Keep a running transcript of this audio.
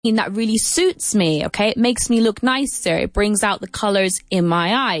that really suits me, okay? It makes me look nicer. It brings out the colors in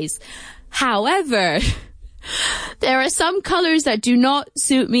my eyes. However, there are some colors that do not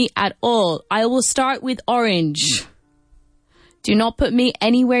suit me at all. I will start with orange. Do not put me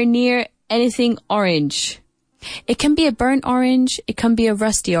anywhere near anything orange. It can be a burnt orange. It can be a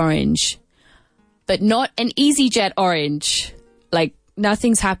rusty orange. But not an EasyJet orange. Like,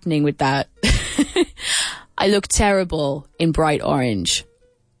 nothing's happening with that. I look terrible in bright orange.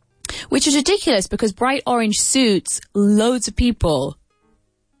 Which is ridiculous because bright orange suits loads of people.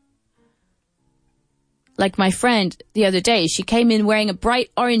 Like my friend the other day, she came in wearing a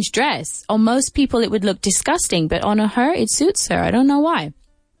bright orange dress. On most people, it would look disgusting, but on her, it suits her. I don't know why.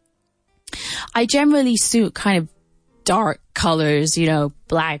 I generally suit kind of dark colors, you know,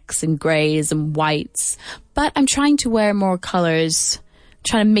 blacks and grays and whites. But I'm trying to wear more colors,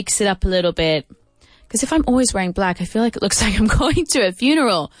 trying to mix it up a little bit. Because if I'm always wearing black, I feel like it looks like I'm going to a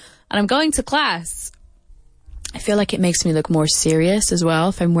funeral and I'm going to class. I feel like it makes me look more serious as well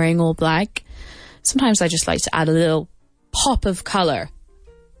if I'm wearing all black. Sometimes I just like to add a little pop of color.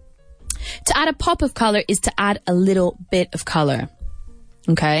 To add a pop of color is to add a little bit of color.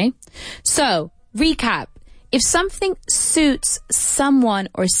 Okay? So, recap. If something suits someone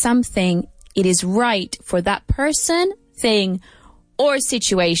or something, it is right for that person, thing, or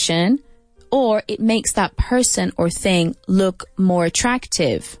situation, or it makes that person or thing look more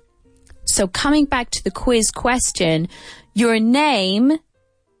attractive. So coming back to the quiz question, your name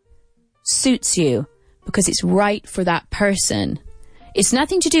suits you because it's right for that person. It's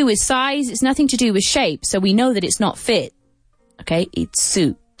nothing to do with size. It's nothing to do with shape. So we know that it's not fit. Okay. It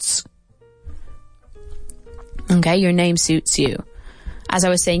suits. Okay. Your name suits you. As I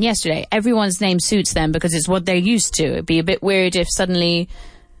was saying yesterday, everyone's name suits them because it's what they're used to. It'd be a bit weird if suddenly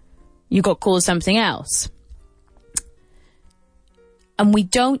you got called something else. And we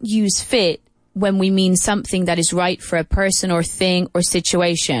don't use fit when we mean something that is right for a person or thing or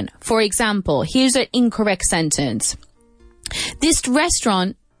situation. For example, here's an incorrect sentence. This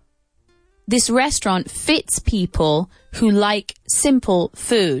restaurant fits people who like simple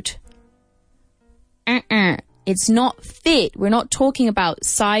food. It's not fit. We're not talking about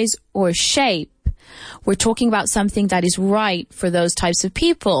size or shape. We're talking about something that is right for those types of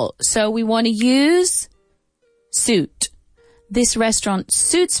people. So we want to use suit. This restaurant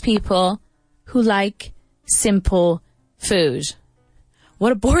suits people who like simple food.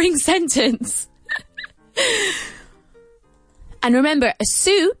 What a boring sentence. And remember, a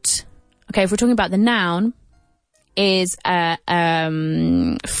suit, okay, if we're talking about the noun, is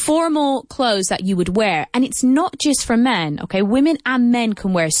formal clothes that you would wear. And it's not just for men, okay? Women and men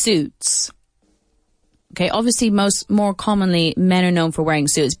can wear suits. Okay, obviously more commonly men are known for wearing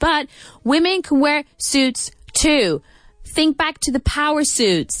suits, but women can wear suits too. Think back to the power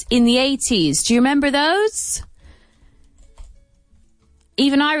suits in the 80s. Do you remember those?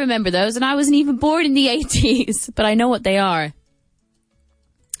 Even I remember those, and I wasn't even born in the 80s, but I know what they are.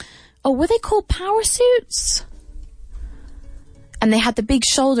 Oh, were they called power suits? And they had the big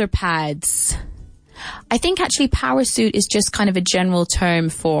shoulder pads. I think actually power suit is just kind of a general term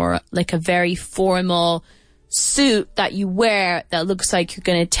for like a very formal suit that you wear that looks like you're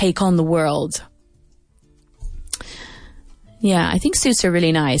going to take on the world. Yeah, I think suits are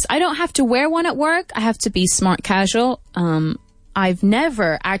really nice. I don't have to wear one at work. I have to be smart casual. I've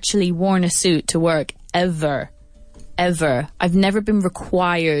never actually worn a suit to work ever. I've never been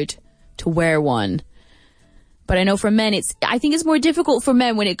required to wear one. But I know for men, I think it's more difficult for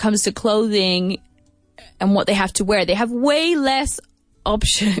men when it comes to clothing and what they have to wear. They have way less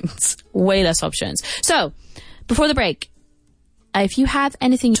options. So, before the break, if you have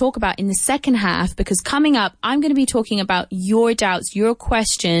anything to talk about in the second half, because coming up, I'm going to be talking about your doubts, your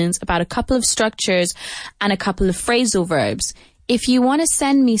questions about a couple of structures and a couple of phrasal verbs. If you want to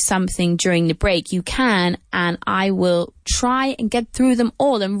send me something during the break, you can, and I will try and get through them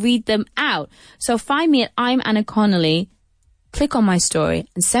all and read them out. So find me at I'm Anna Connolly, click on my story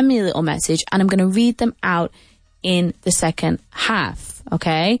and send me a little message, and I'm going to read them out in the second half.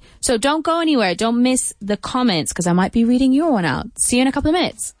 Okay? So don't go anywhere. Don't miss the comments because I might be reading your one out. See you in a couple of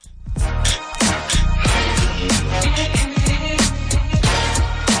minutes.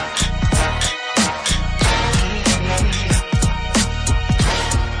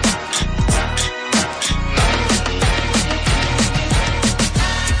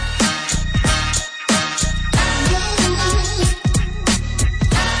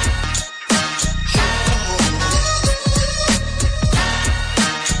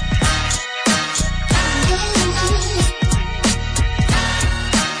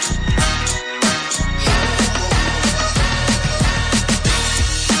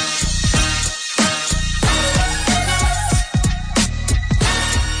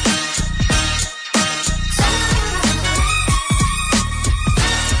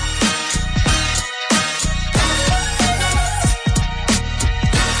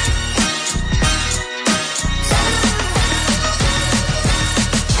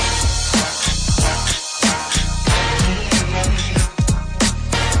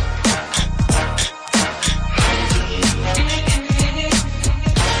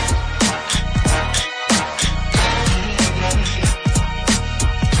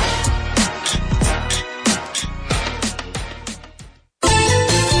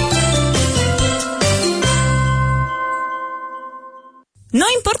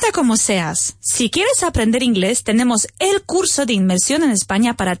 importa cómo seas. Si quieres aprender inglés, tenemos el curso de inmersión en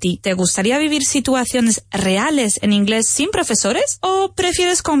España para ti. ¿Te gustaría vivir situaciones reales en inglés sin profesores? ¿O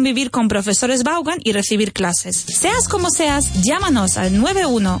prefieres convivir con profesores Vaughan y recibir clases? Seas como seas, llámanos al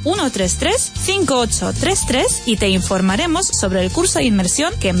 91133-5833 y te informaremos sobre el curso de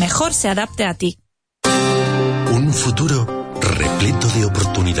inmersión que mejor se adapte a ti. Un futuro repleto de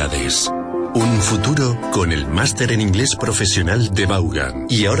oportunidades. Un futuro con el máster en inglés profesional de Vaughan.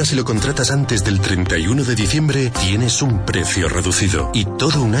 Y ahora si lo contratas antes del 31 de diciembre, tienes un precio reducido. Y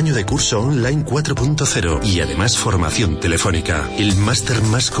todo un año de curso online 4.0. Y además formación telefónica. El máster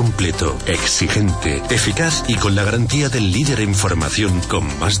más completo, exigente, eficaz y con la garantía del líder en formación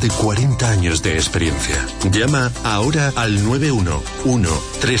con más de 40 años de experiencia. Llama ahora al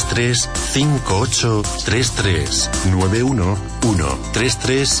 911335833.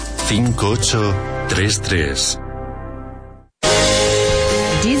 911335833.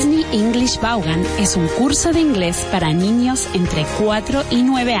 Disney English Vaughan es un curso de inglés para niños entre 4 y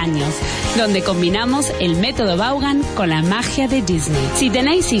 9 años, donde combinamos el método Vaughan con la magia de Disney. Si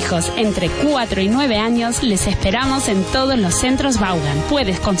tenéis hijos entre 4 y 9 años, les esperamos en todos los centros Vaughan.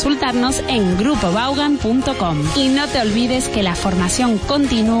 Puedes consultarnos en grupovaughan.com. Y no te olvides que la formación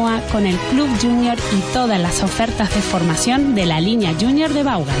continúa con el Club Junior y todas las ofertas de formación de la línea Junior de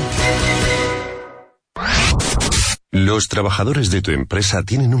Vaughan. ¿Los trabajadores de tu empresa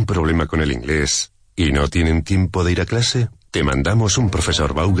tienen un problema con el inglés y no tienen tiempo de ir a clase? Te mandamos un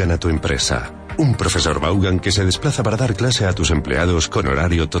profesor Vaughan a tu empresa. Un profesor Vaughan que se desplaza para dar clase a tus empleados con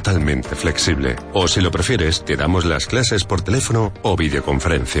horario totalmente flexible. O si lo prefieres, te damos las clases por teléfono o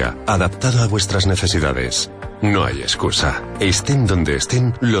videoconferencia, adaptado a vuestras necesidades. No hay excusa. Estén donde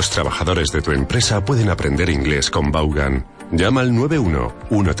estén, los trabajadores de tu empresa pueden aprender inglés con Vaughan. Llama al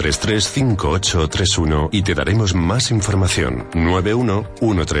 911335831 y te daremos más información.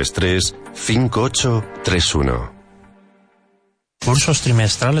 911335831. Cursos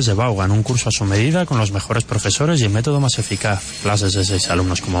trimestrales de Vaughan, un curso a su medida con los mejores profesores y el método más eficaz. Clases de 6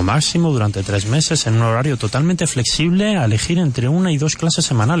 alumnos como máximo durante 3 meses en un horario totalmente flexible a elegir entre 1 y 2 clases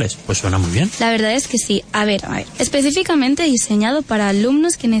semanales. Pues suena muy bien. La verdad es que sí. A ver. Específicamente diseñado para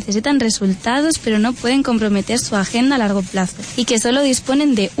alumnos que necesitan resultados pero no pueden comprometer su agenda a largo plazo y que solo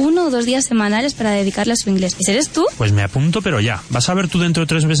disponen de 1 o 2 días semanales para dedicarle a su inglés. ¿Ese eres tú? Pues me apunto, pero ya. Vas a ver tú dentro de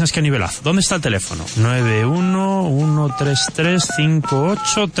 3 meses qué nivelazo. ¿Dónde está el teléfono? 911335833.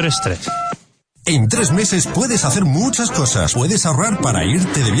 En 3 meses puedes hacer muchas cosas. Puedes ahorrar para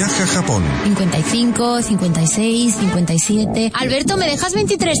irte de viaje a Japón. 55, 56, 57... Alberto, ¿me dejas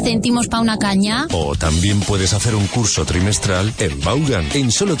 23 céntimos para una caña? O también puedes hacer un curso trimestral en Vaughan.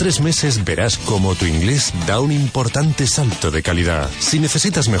 En solo 3 meses verás cómo tu inglés da un importante salto de calidad. Si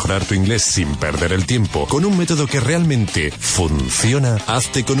necesitas mejorar tu inglés sin perder el tiempo, con un método que realmente funciona,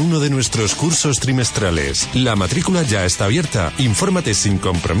 hazte con uno de nuestros cursos trimestrales. La matrícula ya está abierta. Infórmate sin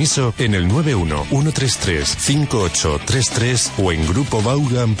compromiso en el 911335833 o en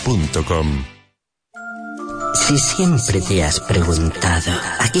grupovaughan.com. Si siempre te has preguntado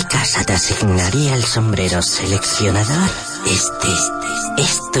 ¿a qué casa te asignaría el sombrero seleccionador? Este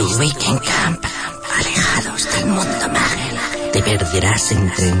es tu weekend camp. Alejados del mundo mágico, te perderás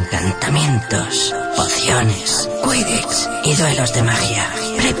entre encantamientos, pociones, quidditch y duelos de magia.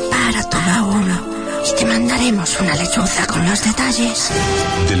 Prepara tu baúl y te mandaremos una lechuza con los detalles.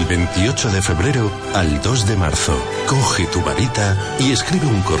 Del 28 de febrero al 2 de marzo, coge tu varita y escribe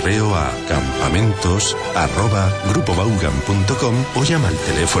un correo a campamentos@grupovaughan.com o llama al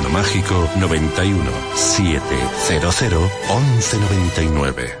teléfono mágico 91 700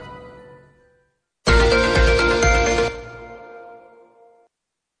 1199.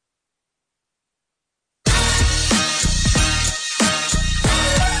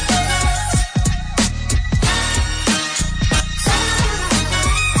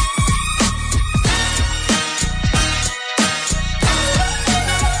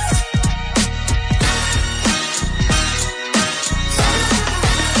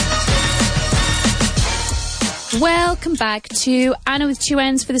 Welcome back to Anna with Two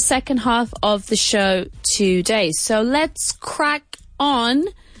Ends for the second half of the show today. So let's crack on.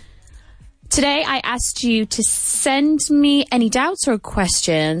 Today I asked you to send me any doubts or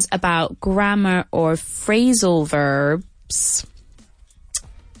questions about grammar or phrasal verbs.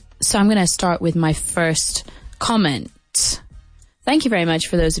 So I'm going to start with my first comment. Thank you very much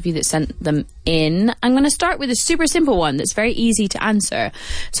for those of you that sent them in. I'm going to start with a super simple one that's very easy to answer.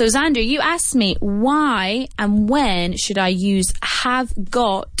 So, Xander, you asked me why and when should I use have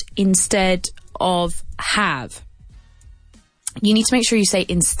got instead of have. You need to make sure you say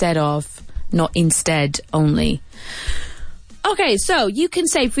instead of, not instead only. Okay, so you can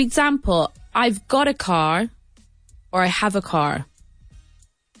say, for example, I've got a car or I have a car.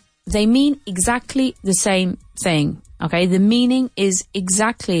 They mean exactly the same thing, okay? The meaning is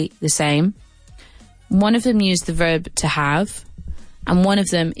exactly the same. One of them used the verb to have, and one of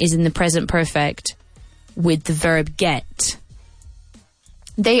them is in the present perfect with the verb get.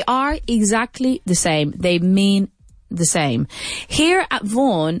 They are exactly the same. They mean the same. Here at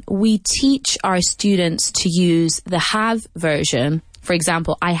Vaughan, we teach our students to use the have version. For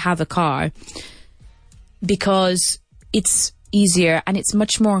example, I have a car, because it's easier and it's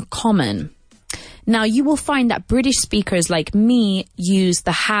much more common. Now, you will find that British speakers like me use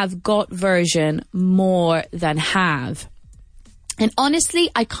the have got version more than have. And honestly,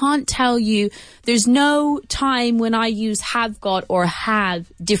 I can't tell you, there's no time when I use have got or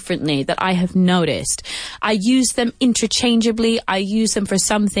have differently that I have noticed. I use them interchangeably. I use them for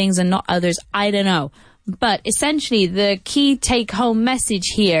some things and not others. I don't know. But essentially, the key take-home message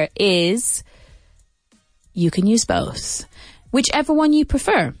here is you can use both. Whichever one you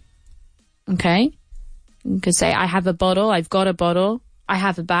prefer. Okay? You could say, I have a bottle, I've got a bottle. I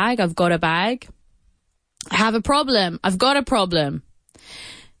have a bag, I've got a bag. I have a problem, I've got a problem.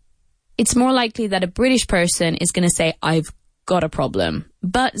 It's more likely that a British person is going to say, I've got a problem.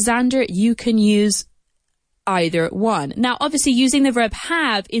 But Xander, you can use either one. Now, obviously, using the verb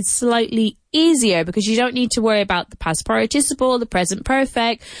have is slightly easier because you don't need to worry about the past participle, the present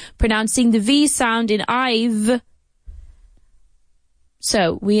perfect, pronouncing the V sound in I've.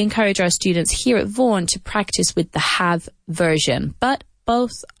 So we encourage our students here at Vaughan to practice with the have version, but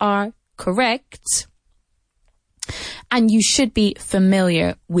both are correct. And you should be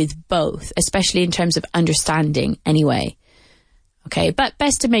familiar with both, especially in terms of understanding anyway. Okay, but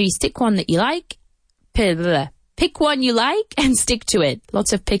best to maybe stick one that you like. Pick one you like and stick to it.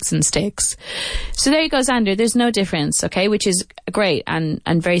 Lots of picks and sticks. So there you go, Xander. There's no difference, okay, which is great and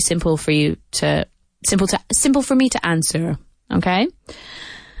very simple for you to simple for me to answer. Okay.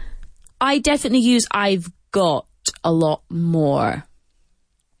 I definitely use I've got a lot more.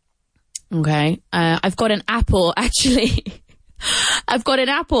 Okay. I've got an apple, actually. I've got an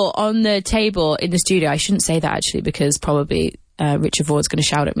apple on the table in the studio. I shouldn't say that, actually, because probably Richard Vaughan's going to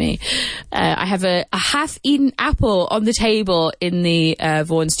shout at me. I have a half-eaten apple on the table in the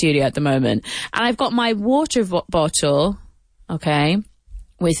Vaughan studio at the moment. And I've got my water bottle, okay,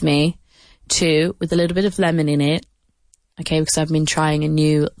 with me, too, with a little bit of lemon in it. Okay, because I've been trying a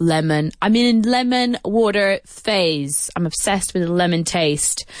new lemon. I'm in a lemon water phase. I'm obsessed with the lemon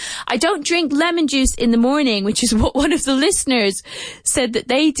taste. I don't drink lemon juice in the morning, which is what one of the listeners said that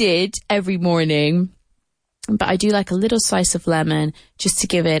they did every morning. But I do like a little slice of lemon just to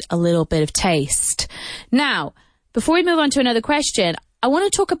give it a little bit of taste. Now, before we move on to another question, I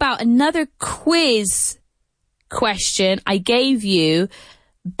want to talk about another quiz question I gave you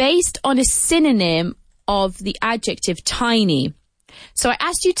based on a synonym of the adjective tiny. So I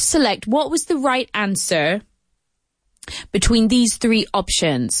asked you to select what was the right answer between these three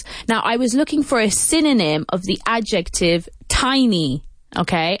options. Now, I was looking for a synonym of the adjective tiny,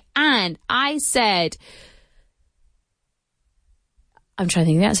 okay? And I said, I'm trying to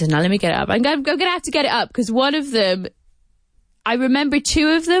think of the answers now. Let me get it up. I'm going to have to get it up because one of them, I remember two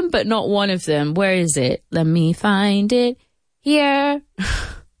of them, but not one of them. Where is it? Let me find it here.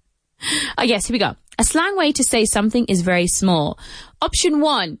 Oh, yes, here we go. A slang way to say something is very small. Option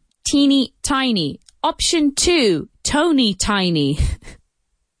 1, teeny tiny. Option 2, Tony tiny.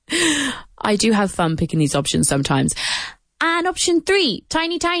 I do have fun picking these options sometimes. And option 3,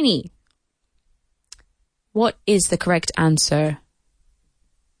 tiny tiny. What is the correct answer?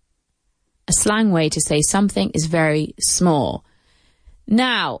 A slang way to say something is very small.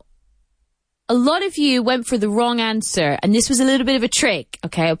 Now, a lot of you went for the wrong answer, and this was a little bit of a trick,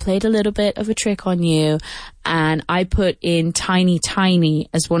 okay? I played a little bit of a trick on you, and I put in tiny, tiny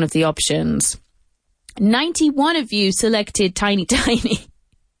as one of the options. 91 of you selected tiny, tiny.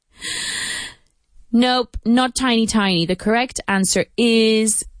 Nope, not tiny, tiny. The correct answer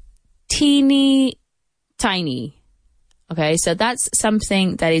is teeny, tiny. Okay, so that's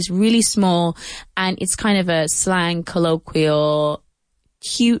something that is really small, and it's kind of a slang, colloquial,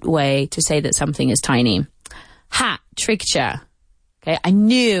 cute way to say that something is tiny. Ha, tricked ya. Okay, I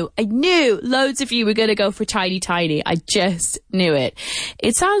knew loads of you were going to go for tiny, tiny. I just knew it.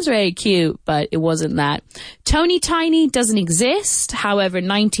 It sounds very cute, but it wasn't that. Tony tiny doesn't exist. However,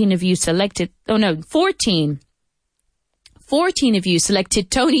 14 of you selected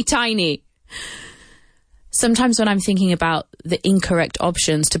Tony tiny. Sometimes when I'm thinking about the incorrect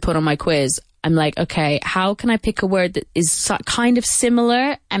options to put on my quiz, I'm like, okay, how can I pick a word that is kind of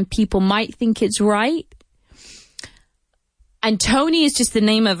similar and people might think it's right? And Tony is just the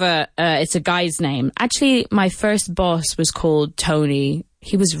name of it's a guy's name. Actually, my first boss was called Tony.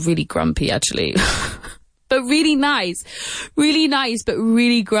 He was really grumpy, actually. But really nice, but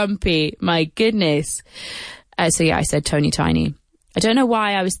really grumpy. My goodness. So yeah, I said Tony Tiny. I don't know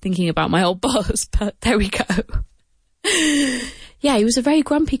why I was thinking about my old boss, but there we go. Yeah, he was a very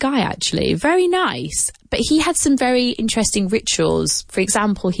grumpy guy, actually. Very nice. But he had some very interesting rituals. For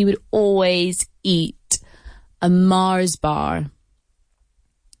example, he would always eat a Mars bar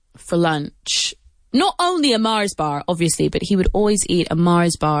for lunch. Not only a Mars bar, obviously, but he would always eat a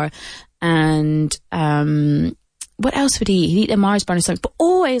Mars bar. And what else would he eat? He'd eat a Mars bar or something, but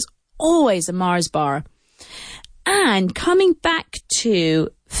always a Mars bar. And coming back to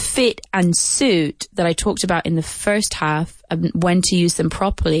fit and suit that I talked about in the first half, when to use them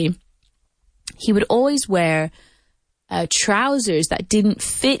properly, he would always wear trousers that didn't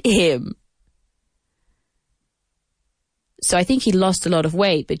fit him. So I think he lost a lot of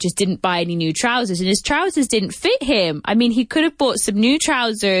weight, but just didn't buy any new trousers. And his trousers didn't fit him. I mean, he could have bought some new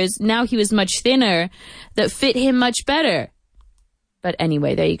trousers. Now he was much thinner that fit him much better. But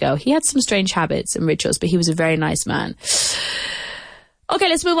anyway, there you go. He had some strange habits and rituals, but he was a very nice man. Okay,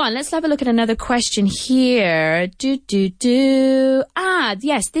 let's move on. Let's have a look at another question here.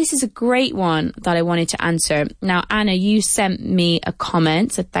 Yes, this is a great one that I wanted to answer. Now, Anna, you sent me a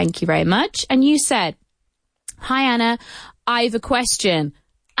comment, so thank you very much. And you said, "Hi, Anna, I've a question."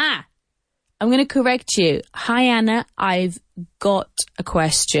 I'm going to correct you. "Hi, Anna, I've got a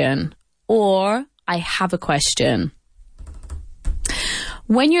question." Or, "I have a question."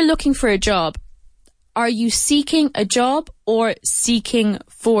 When you're looking for a job, are you seeking a job or seeking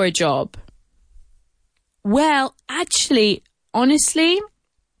for a job? Well, actually, honestly,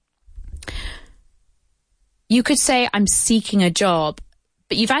 you could say I'm seeking a job,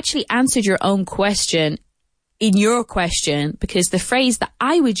 but you've actually answered your own question in your question, because the phrase that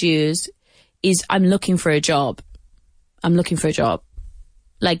I would use is I'm looking for a job. I'm looking for a job.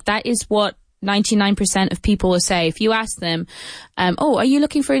 Like, that is what 99% of people will say. If you ask them, are you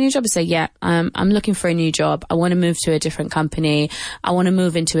looking for a new job? They say, yeah, I'm looking for a new job. I want to move to a different company. I want to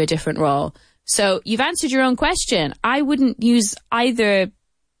move into a different role. So you've answered your own question. I wouldn't use either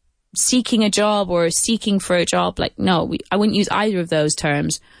seeking a job or seeking for a job. Like, no, I wouldn't use either of those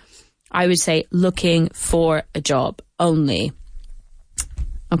terms. I would say looking for a job only.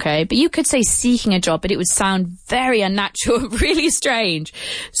 Okay, but you could say seeking a job, but it would sound very unnatural, really strange.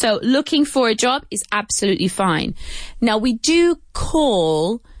 So looking for a job is absolutely fine. Now, we do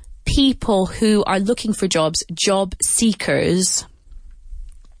call people who are looking for jobs job seekers.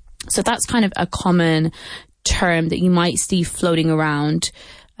 So that's kind of a common term that you might see floating around.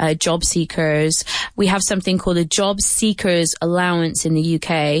 Job seekers. We have something called a job seekers allowance in the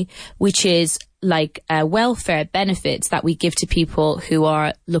UK, which is like welfare benefits that we give to people who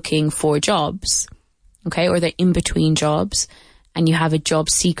are looking for jobs, okay, or they're in between jobs, and you have a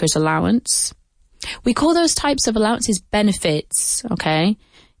job seekers allowance. We call those types of allowances benefits, okay?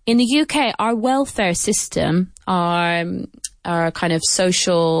 In the UK, our welfare system, our kind of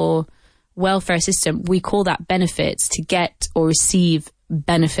social welfare system, we call that benefits, to get or receive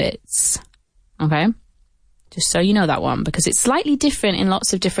benefits, okay? Just so you know that one, because it's slightly different in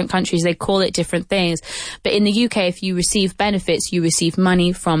lots of different countries. They call it different things. But in the UK, if you receive benefits, you receive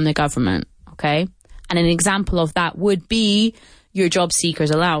money from the government, okay? And an example of that would be your job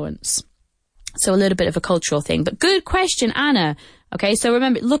seekers allowance. So a little bit of a cultural thing. But good question, Anna. Okay, so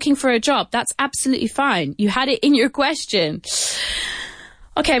remember, looking for a job, that's absolutely fine. You had it in your question.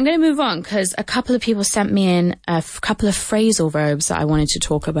 Okay, I'm going to move on because a couple of people sent me in a couple of phrasal verbs that I wanted to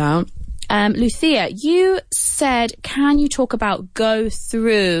talk about. Lucia, you said, can you talk about go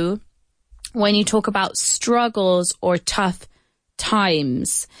through when you talk about struggles or tough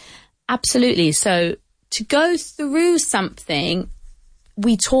times? Absolutely. So to go through something,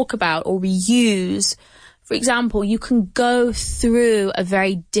 we talk about or we use, for example, you can go through a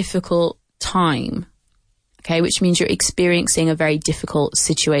very difficult time, okay, which means you're experiencing a very difficult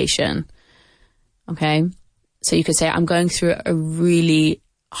situation, okay? So you could say, I'm going through a really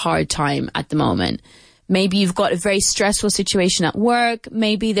hard time at the moment. Maybe you've got a very stressful situation at work.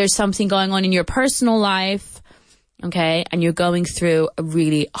 Maybe there's something going on in your personal life, okay, and you're going through a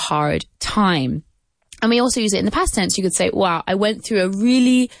really hard time. And we also use it in the past tense. You could say, wow, I went through a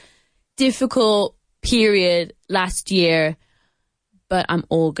really difficult period last year, but I'm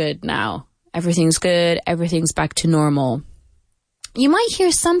all good now. Everything's good. Everything's back to normal. You might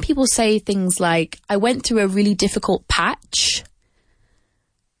hear some people say things like, I went through a really difficult patch.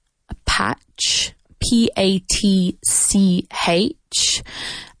 A patch, P-A-T-C-H.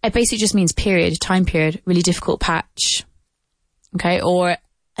 It basically just means period, time period, really difficult patch. Okay, or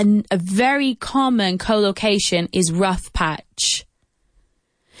a very common collocation is rough patch.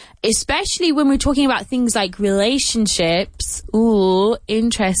 Especially when we're talking about things like relationships. Ooh,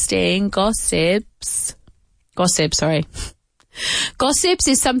 interesting. Gossips, sorry. Gossips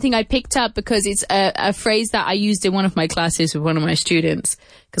is something I picked up because it's a phrase that I used in one of my classes with one of my students.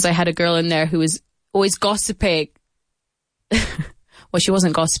 Because I had a girl in there who was always gossiping. Well, she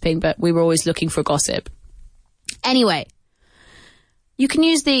wasn't gossiping, but we were always looking for gossip. Anyway, you can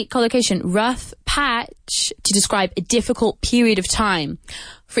use the collocation rough patch to describe a difficult period of time.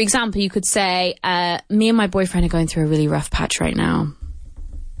 For example, you could say, me and my boyfriend are going through a really rough patch right now.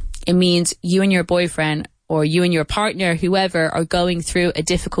 It means you and your boyfriend or you and your partner, whoever, are going through a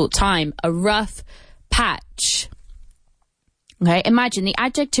difficult time, a rough patch. Okay, imagine the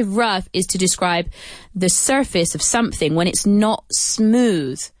adjective rough is to describe the surface of something when it's not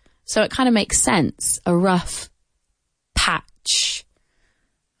smooth. So it kind of makes sense, a rough patch.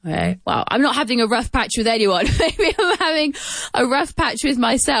 Okay. Well, I'm not having a rough patch with anyone. Maybe I'm having a rough patch with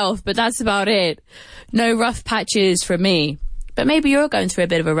myself, but that's about it. No rough patches for me. But maybe you're going through a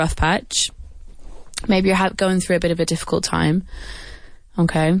bit of a rough patch. Maybe you're going through a bit of a difficult time.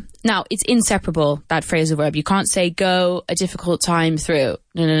 Okay. Now, it's inseparable, that phrasal verb. You can't say go a difficult time through.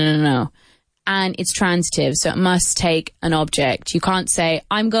 No. And it's transitive, so it must take an object. You can't say,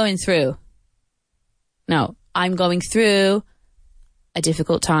 I'm going through. No, I'm going through a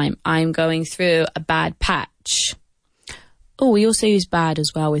difficult time. I'm going through a bad patch. Oh, we also use bad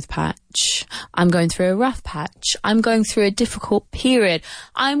as well with patch. I'm going through a rough patch. I'm going through a difficult period.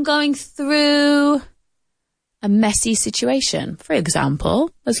 I'm going through a messy situation, for example.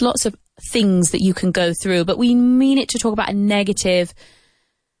 There's lots of things that you can go through, but we mean it to talk about a negative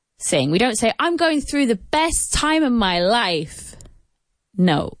thing. We don't say, I'm going through the best time of my life.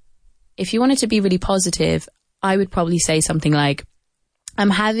 No. If you wanted to be really positive, I would probably say something like, I'm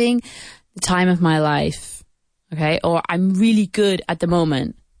having the time of my life, okay? Or I'm really good at the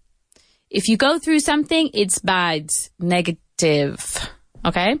moment. If you go through something, it's bad, negative,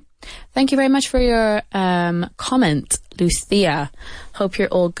 okay? Thank you very much for your comment, Lucia. Hope you're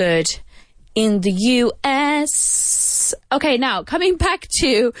all good in the US. Okay, now, coming back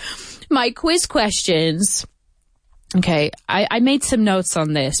to my quiz questions. Okay, I made some notes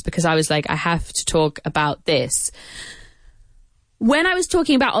on this because I was like, I have to talk about this. When I was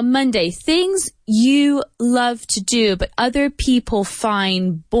talking about on Monday, things you love to do but other people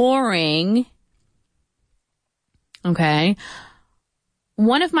find boring, okay,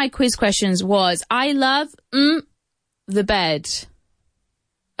 one of my quiz questions was, I love the bed.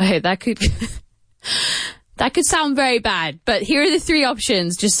 Okay, that could sound very bad, but here are the three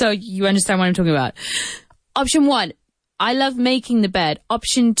options, just so you understand what I'm talking about. Option 1, I love making the bed.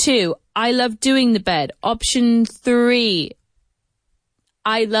 Option 2, I love doing the bed. Option 3,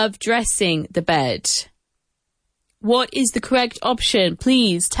 I love dressing the bed. What is the correct option?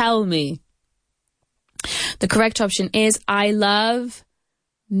 Please tell me. The correct option is I love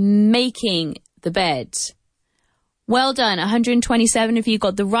making the bed. Well done. 127 of you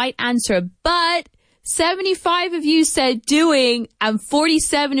got the right answer, but 75 of you said doing and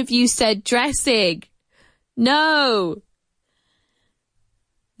 47 of you said dressing. No.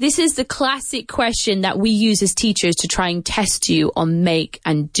 This is the classic question that we use as teachers to try and test you on make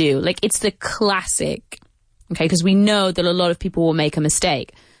and do. Like, it's the classic, okay? Because we know that a lot of people will make a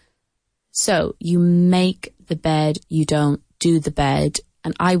mistake. So you make the bed, you don't do the bed.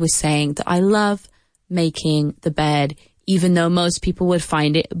 And I was saying that I love making the bed, even though most people would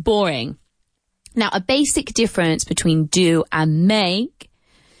find it boring. Now, a basic difference between do and make.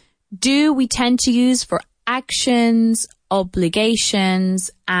 Do we tend to use for actions,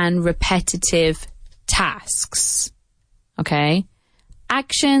 obligations, and repetitive tasks. Okay?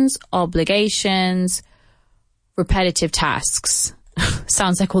 Actions, obligations, repetitive tasks.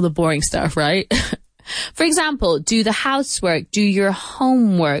 Sounds like all the boring stuff, right? For example, do the housework, do your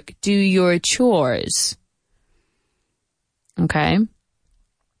homework, do your chores. Okay?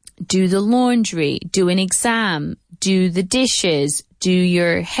 Do the laundry, do an exam, do the dishes, do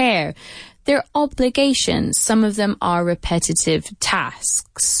your hair. They're obligations. Some of them are repetitive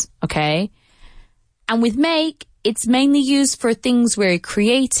tasks, okay? And with make, it's mainly used for things we're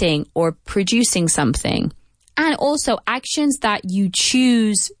creating or producing something. And also actions that you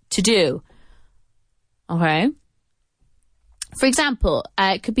choose to do, okay? For example,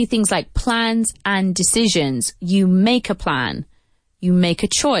 it could be things like plans and decisions. You make a plan. You make a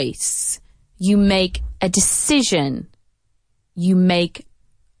choice. You make a decision. You make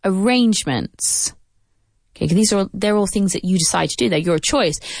arrangements. Okay, they're all things that you decide to do. They're your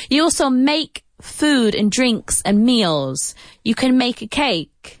choice. You also make food and drinks and meals. You can make a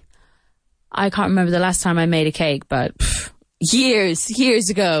cake. I can't remember the last time I made a cake, but years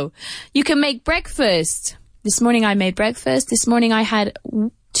ago. You can make breakfast. This morning I made breakfast. This morning I had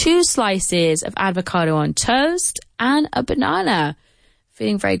 2 slices of avocado on toast and a banana.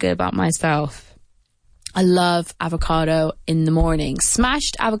 Feeling very good about myself. I love avocado in the morning.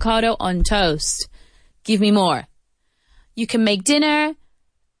 Smashed avocado on toast. Give me more. You can make dinner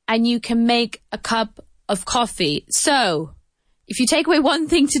and you can make a cup of coffee. So, if you take away one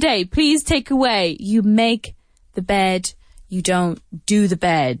thing today, please take away, you make the bed, you don't do the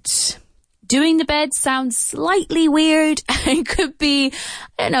bed. Doing the bed sounds slightly weird. It could be,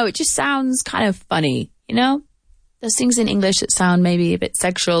 I don't know, it just sounds kind of funny, you know? Those things in English that sound maybe a bit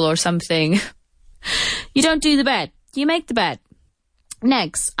sexual or something. You don't do the bed. You make the bed.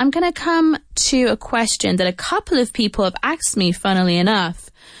 Next, I'm going to come to a question that a couple of people have asked me, funnily enough.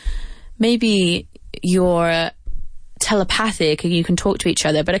 Maybe you're telepathic and you can talk to each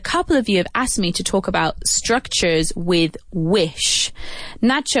other, but a couple of you have asked me to talk about structures with wish.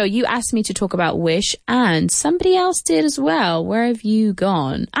 Nacho, you asked me to talk about wish, and somebody else did as well. Where have you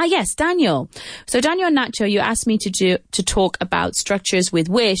gone? Yes, Daniel. So Daniel and Nacho, you asked me to talk about structures with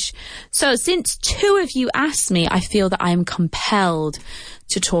wish. So since 2 of you asked me, I feel that I am compelled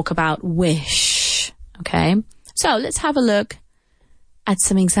to talk about wish. Okay? So let's have a look at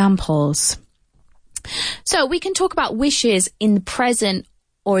some examples. So we can talk about wishes in the present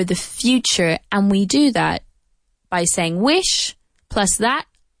or the future, and we do that by saying wish plus that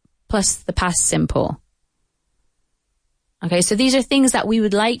plus the past simple. Okay, so these are things that we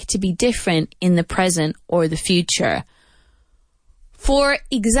would like to be different in the present or the future. For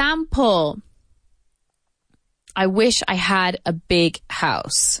example, I wish I had a big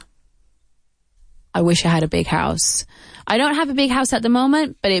house. I wish I had a big house. I don't have a big house at the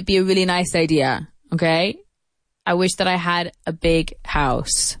moment, but it'd be a really nice idea. Okay? I wish that I had a big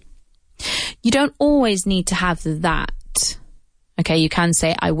house. You don't always need to have that. Okay? You can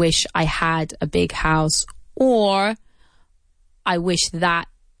say, I wish I had a big house, or I wish that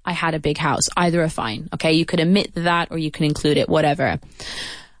I had a big house. Either are fine. Okay? You could omit that or you can include it, whatever.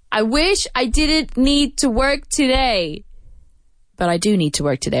 I wish I didn't need to work today. But I do need to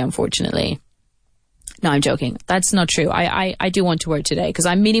work today, unfortunately. No, I'm joking. That's not true. I do want to work today because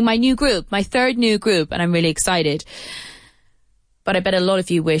I'm meeting my new group, my 3rd new group, and I'm really excited. But I bet a lot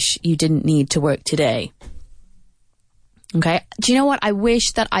of you wish you didn't need to work today. Okay? Do you know what? I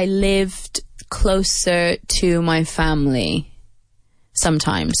wish that I lived closer to my family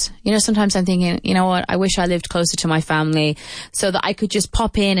sometimes. You know, sometimes I'm thinking, you know what? I wish I lived closer to my family so that I could just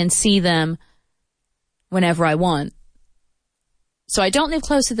pop in and see them whenever I want. So I don't live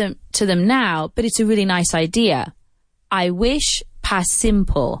close to them now, but it's a really nice idea. I wish past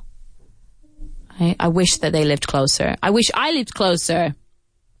simple. I wish that they lived closer. I wish I lived closer,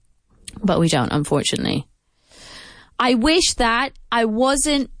 but we don't, unfortunately. I wish that I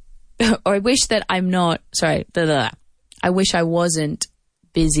wasn't, or I wish that I'm not, I wish I wasn't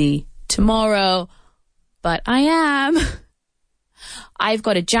busy tomorrow, but I am. I've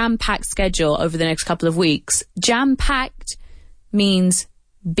got a jam-packed schedule over the next couple of weeks. Jam-packed means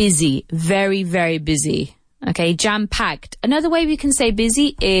busy, very, very busy. Okay, jam-packed. Another way we can say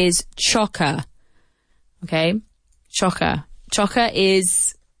busy is chocker. Okay, chocker. Chocker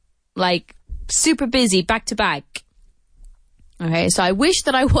is like super busy, back to back. Okay, so I wish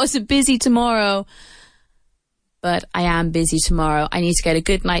that I wasn't busy tomorrow, but I am busy tomorrow. I need to get a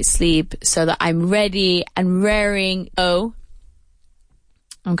good night's sleep so that I'm ready and raring.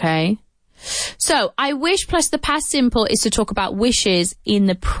 Okay. So, I wish plus the past simple is to talk about wishes in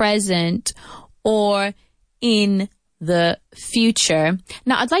the present or in the future.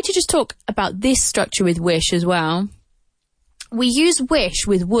 Now, I'd like to just talk about this structure with wish as well. We use wish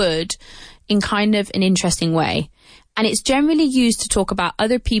with would in kind of an interesting way. And it's generally used to talk about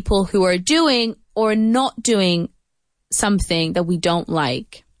other people who are doing or not doing something that we don't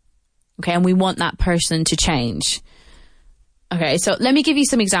like. Okay, and we want that person to change. Okay, so let me give you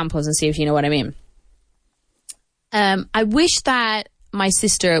some examples and see if you know what I mean. I wish that my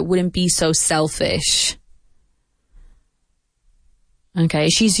sister wouldn't be so selfish. Okay,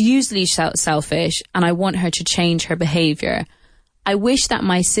 she's usually selfish, and I want her to change her behavior. I wish that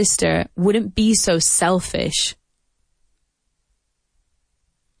my sister wouldn't be so selfish.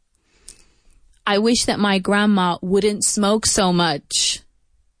 I wish that my grandma wouldn't smoke so much.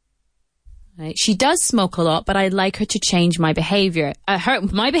 Right? She does smoke a lot, but I'd like her to change my behavior. Her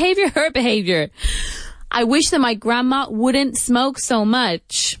behavior. I wish that my grandma wouldn't smoke so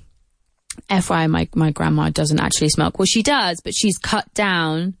much. FYI, my grandma doesn't actually smoke. Well, she does, but she's cut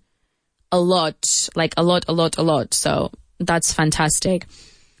down a lot. So that's fantastic.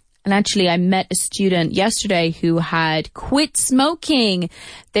 And actually, I met a student yesterday who had quit smoking.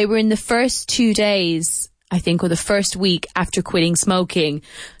 They were in the first 2 days, I think, or the first week after quitting smoking.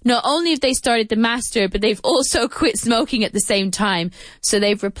 Not only have they started the master, but they've also quit smoking at the same time. So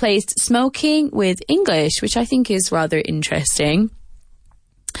they've replaced smoking with English, which I think is rather interesting.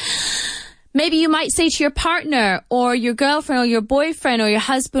 Maybe you might say to your partner or your girlfriend or your boyfriend or your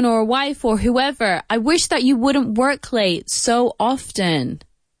husband or wife or whoever, I wish that you wouldn't work late so often.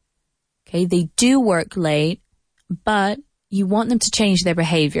 Okay, they do work late, but you want them to change their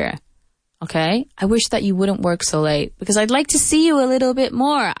behavior. Okay, I wish that you wouldn't work so late because I'd like to see you a little bit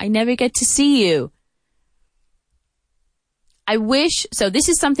more. I never get to see you. I wish, so this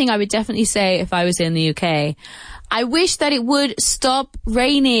is something I would definitely say if I was in the UK. I wish that it would stop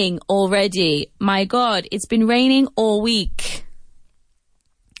raining already. My God, it's been raining all week.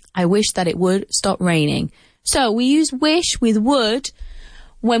 I wish that it would stop raining. So we use wish with would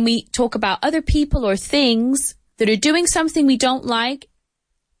when we talk about other people or things that are doing something we don't like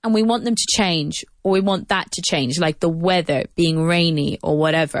and we want them to change, or we want that to change, like the weather being rainy or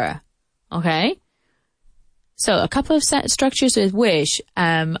whatever. Okay? So a couple of set structures with wish.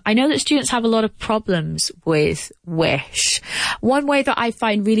 I know that students have a lot of problems with wish. One way that I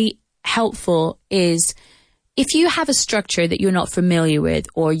find really helpful is if you have a structure that you're not familiar with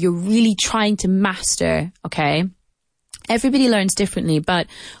or you're really trying to master, okay? Everybody learns differently, but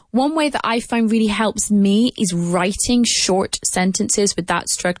one way that I find really helps me is writing short sentences with that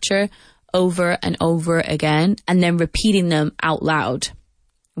structure over and over again and then repeating them out loud.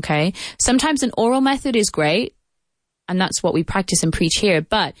 Okay? Sometimes an oral method is great, and that's what we practice and preach here,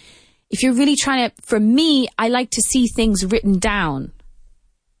 but if you're really trying to, for me, I like to see things written down.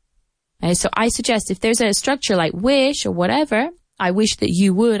 Okay? So I suggest if there's a structure like wish or whatever, I wish that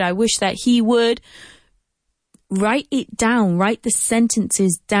you would, I wish that he would, write it down, write the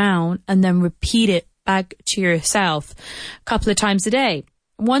sentences down, and then repeat it back to yourself a couple of times a day.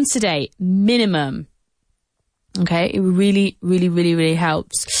 Once a day, minimum. Okay, it really, really, really, really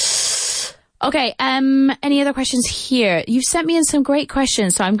helps. Okay, any other questions here? You've sent me in some great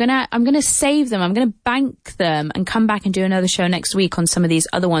questions, so I'm gonna save them. I'm gonna bank them and come back and do another show next week on some of these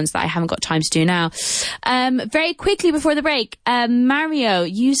other ones that I haven't got time to do now. Very quickly before the break, Mario,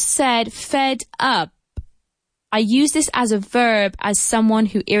 you said fed up. I use this as a verb as someone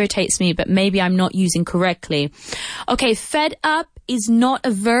who irritates me, but maybe I'm not using correctly. Okay, fed up is not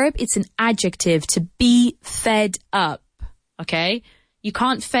a verb, it's an adjective, to be fed up. Okay? You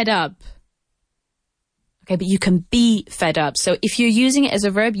can't fed up. Okay, but you can be fed up. So if you're using it as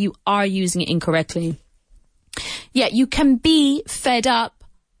a verb, you are using it incorrectly. Yeah, you can be fed up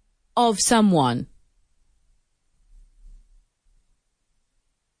of someone.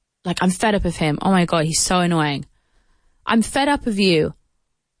 Like, I'm fed up of him. Oh my God, he's so annoying. I'm fed up of you.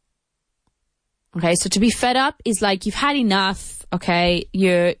 Okay, so to be fed up is like you've had enough. Okay,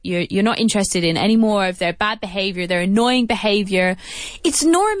 you're not interested in any more of their bad behavior, their annoying behavior. It's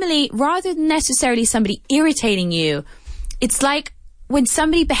normally, rather than necessarily somebody irritating you, it's like when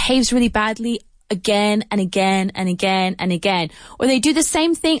somebody behaves really badly again and again and again and again, or they do the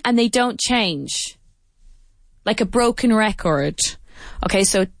same thing and they don't change. Like a broken record. Okay,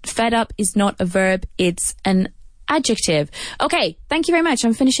 so fed up is not a verb, it's an adjective. Okay, thank you very much.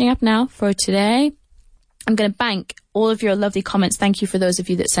 I'm finishing up now for today. I'm going to bank all of your lovely comments. Thank you for those of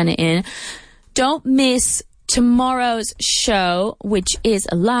you that sent it in. Don't miss tomorrow's show, which is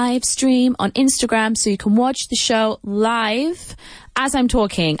a live stream on Instagram, so you can watch the show live as I'm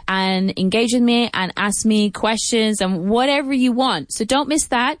talking and engage with me and ask me questions and whatever you want. So don't miss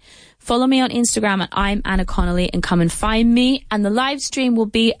that. Follow me on Instagram at I'm Anna Connolly and come and find me. And the live stream will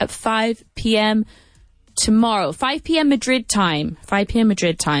be at 5 p.m. tomorrow. 5 p.m. Madrid time. 5 p.m.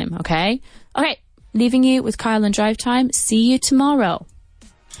 Madrid time, okay? Okay, leaving you with Kyle and Drive Time. See you tomorrow.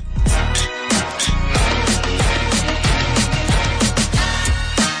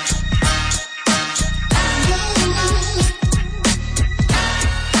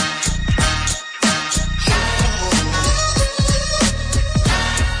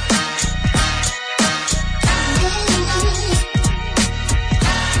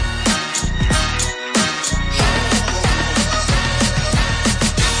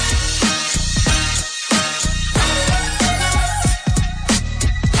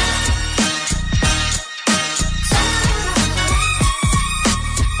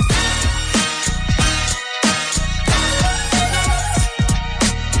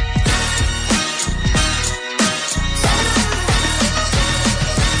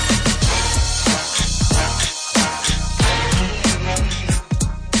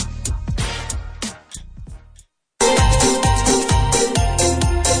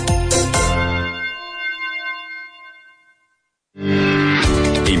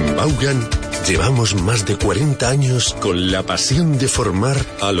 Vaughan llevamos más de 40 años con la pasión de formar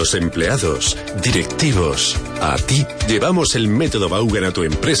a los empleados, directivos. A ti llevamos el método Vaughan a tu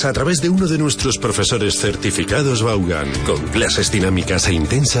empresa a través de uno de nuestros profesores certificados Vaughan, con clases dinámicas e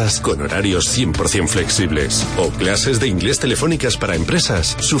intensas con horarios 100% flexibles. O clases de inglés telefónicas para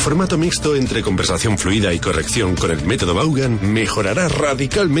empresas. Su formato mixto entre conversación fluida y corrección con el método Vaughan mejorará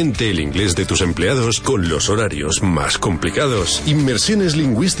radicalmente el inglés de tus empleados con los horarios más complicados. Inmersiones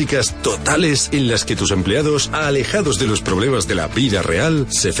lingüísticas totales en las que tus empleados, alejados de los problemas de la vida real,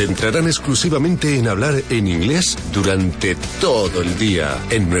 se centrarán exclusivamente en hablar en inglés durante todo el día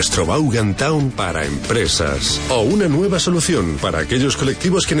en nuestro Vaughan Town para empresas. O una nueva solución para aquellos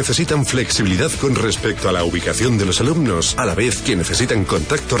colectivos que necesitan flexibilidad con respecto a la ubicación de los alumnos, a la vez que necesitan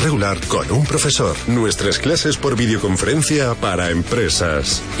contacto regular con un profesor. Nuestras clases por videoconferencia para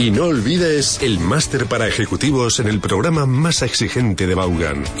empresas. Y no olvides el máster para ejecutivos en el programa más exigente de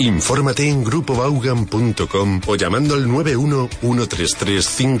Vaughan. Infórmate en grupovaughan.com o llamando al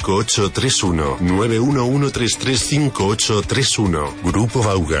 911335831. 911335831. Grupo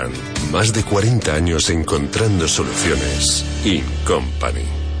Vaughan. Más de 40 años encontrando soluciones. In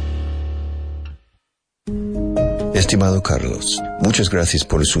Company. Estimado Carlos, muchas gracias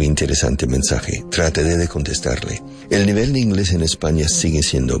por su interesante mensaje. Trataré de contestarle. El nivel de inglés en España sigue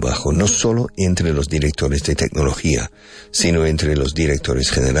siendo bajo, no solo entre los directores de tecnología, sino entre los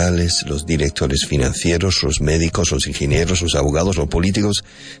directores generales, los directores financieros, los médicos, los ingenieros, los abogados, los políticos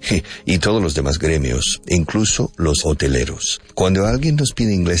y todos los demás gremios, incluso los hoteleros. Cuando alguien nos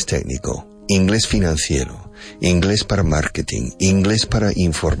pide inglés técnico, inglés financiero, inglés para marketing, inglés para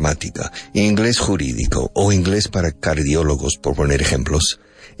informática, inglés jurídico o inglés para cardiólogos, por poner ejemplos,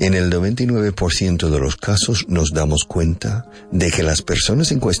 en el 99% de los casos nos damos cuenta de que las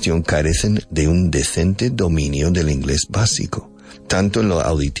personas en cuestión carecen de un decente dominio del inglés básico, tanto en lo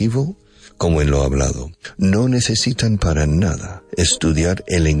auditivo como en lo hablado. No necesitan para nada estudiar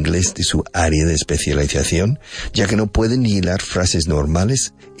el inglés de su área de especialización, ya que no pueden ni hilar frases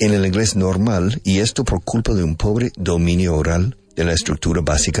normales en el inglés normal, y esto por culpa de un pobre dominio oral de la estructura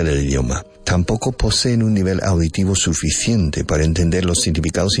básica del idioma. Tampoco poseen un nivel auditivo suficiente para entender los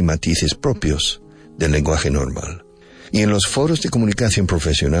significados y matices propios del lenguaje normal. Y en los foros de comunicación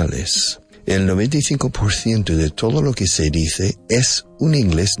profesionales, el 95% de todo lo que se dice es un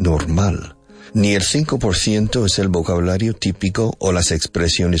inglés normal. Ni el 5% es el vocabulario típico o las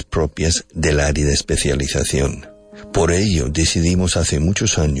expresiones propias del área de especialización. Por ello, decidimos hace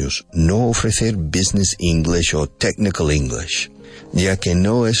muchos años no ofrecer Business English o Technical English, ya que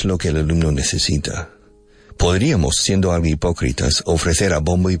no es lo que el alumno necesita. Podríamos, siendo algo hipócritas, ofrecer a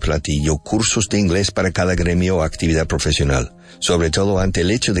bombo y platillo cursos de inglés para cada gremio o actividad profesional, sobre todo ante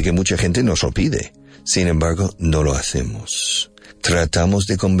el hecho de que mucha gente nos lo pide. Sin embargo, no lo hacemos. Tratamos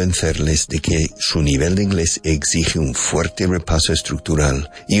de convencerles de que su nivel de inglés exige un fuerte repaso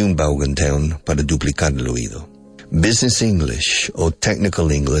estructural y un Vaughan Town para duplicar el oído. Business English o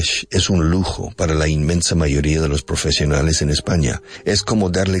Technical English es un lujo para la inmensa mayoría de los profesionales en España. Es como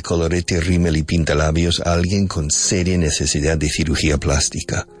darle colorete, rímel y pintalabios a alguien con seria necesidad de cirugía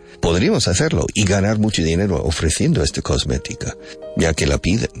plástica. Podríamos hacerlo y ganar mucho dinero ofreciendo esta cosmética, ya que la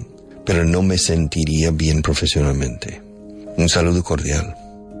piden, pero no me sentiría bien profesionalmente. Un saludo cordial.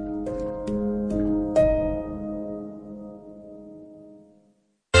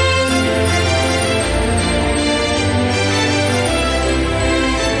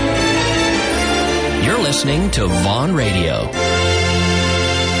 Listening to Vaughn Radio.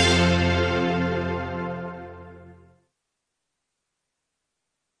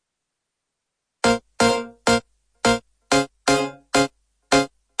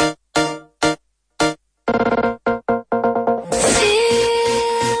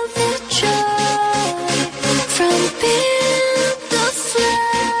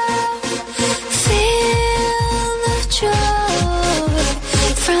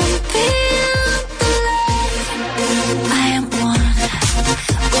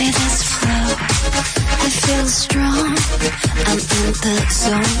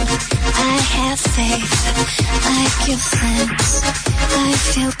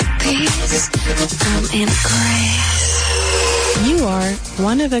 You are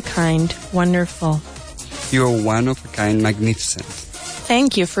one-of-a-kind, wonderful. You're one-of-a-kind, magnificent.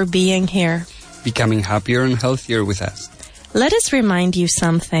 Thank you for being here. Becoming happier and healthier with us. Let us remind you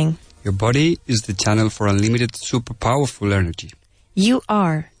something. Your body is the channel for unlimited, super powerful energy. You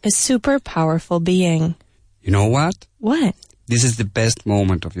are a super powerful being. You know what? What? This is the best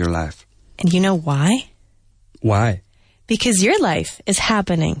moment of your life. And you know why? Why? Because your life is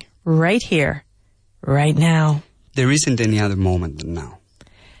happening right here, right now. There isn't any other moment than now.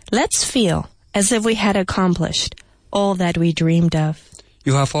 Let's feel as if we had accomplished all that we dreamed of.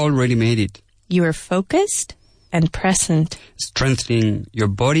 You have already made it. You are focused and present. Strengthening your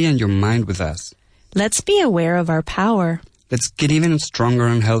body and your mind with us. Let's be aware of our power. Let's get even stronger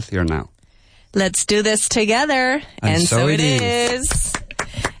and healthier now. Let's do this together. And so it is.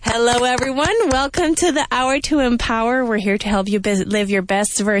 Hello, everyone. Welcome to the Hour to Empower. We're here to help you live your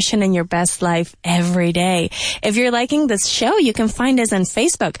best version and your best life every day. If you're liking this show, you can find us on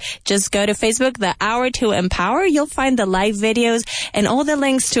Facebook. Just go to Facebook, the Hour to Empower. You'll find the live videos and all the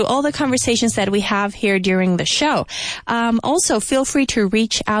links to all the conversations that we have here during the show. Also, feel free to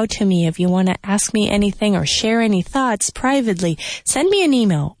reach out to me if you want to ask me anything or share any thoughts privately. Send me an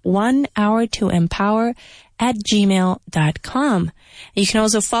email, 1hourtoempower@gmail.com. You can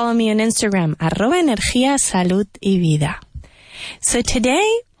also follow me on Instagram, @energía, salud y vida. So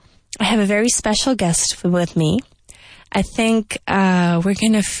today, I have a very special guest with me. I think we're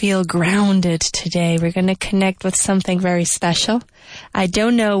going to feel grounded today. We're going to connect with something very special. I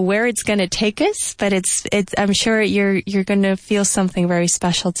don't know where it's going to take us, but I'm sure you're going to feel something very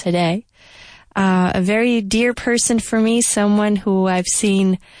special today. A very dear person for me, someone who I've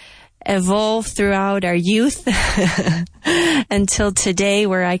seen evolve throughout our youth until today,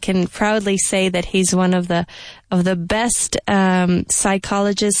 where I can proudly say that he's one of the best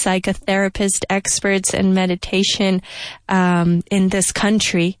psychologists, psychotherapists, experts in meditation in this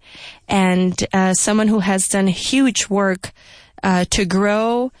country, and someone who has done huge work to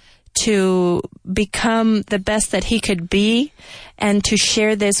grow, to become the best that he could be, and to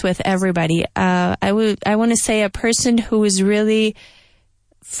share this with everybody. I want to say a person who is really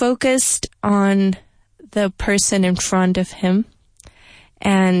focused on the person in front of him.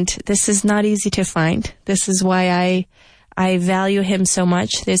 And this is not easy to find. This is why I value him so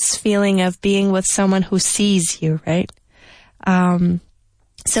much. This feeling of being with someone who sees you, right?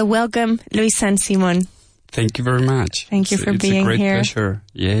 So welcome, Luis San Simon. Thank you very much. Thank you for being here. It's a great pleasure.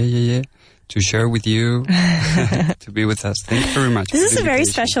 Yeah. To share with you, to be with us. Thank you very much. This is a very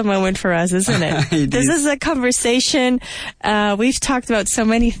special moment for us, isn't it? This is a conversation. We've talked about so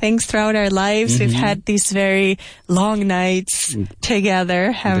many things throughout our lives. Mm-hmm. We've had these very long nights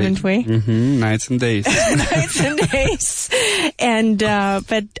together, haven't we? Mm-hmm. Nights and days. Nights and days. And,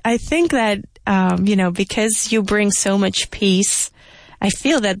 but I think that, because you bring so much peace, I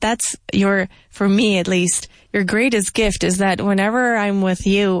feel that that's for me at least, your greatest gift is that whenever I'm with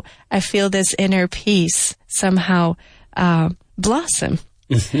you, I feel this inner peace somehow blossom.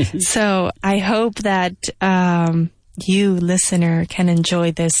 So I hope that you, listener, can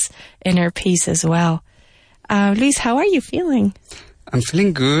enjoy this inner peace as well. Luis, how are you feeling? I'm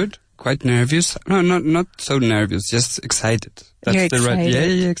feeling good, quite nervous. No, not so nervous, just excited. You're excited.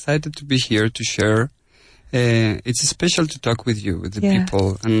 Yeah, excited to be here to share. It's special to talk with you, with the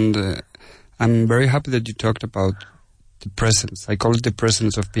people, and I'm very happy that you talked about the presence. I call it the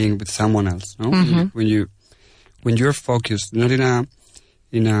presence of being with someone else. No, mm-hmm. when you're focused, not in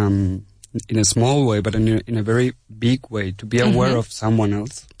a small way, but in a very big way, to be aware mm-hmm. of someone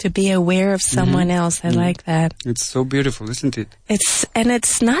else. To be aware of someone mm-hmm. else, I mm-hmm. like that. It's so beautiful, isn't it?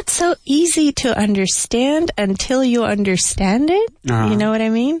 It's not so easy to understand until you understand it. You know what I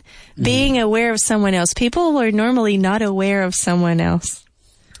mean? Mm-hmm. Being aware of someone else. People are normally not aware of someone else.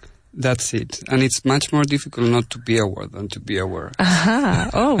 That's it. And it's much more difficult not to be aware than to be aware.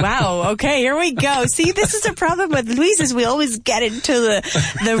 Uh-huh. Oh, wow. Okay, here we go. See, this is a problem with Luis, is we always get into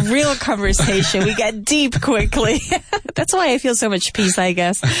the real conversation. We get deep quickly. That's why I feel so much peace, I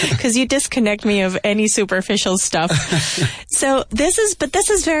guess, because you disconnect me of any superficial stuff. So this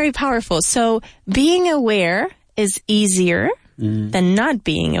is very powerful. So being aware is easier than not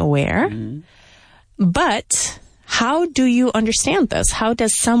being aware. But how do you understand this? How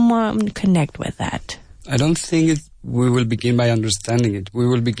does someone connect with that? I don't think we will begin by understanding it. We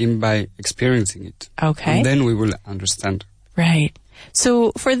will begin by experiencing it. Okay. And then we will understand. Right.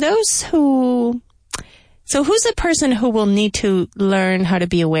 So for those who's the person who will need to learn how to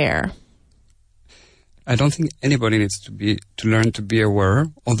be aware? I don't think anybody needs to learn to be aware,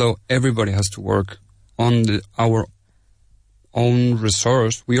 although everybody has to work on our own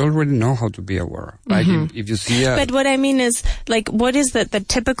resource. We already know how to be aware. Like mm-hmm. if you see But what I mean is, like, what is the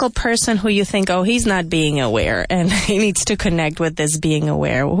typical person who you think, oh, he's not being aware and he needs to connect with this being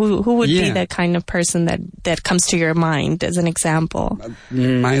aware? Who would be the kind of person that comes to your mind as an example?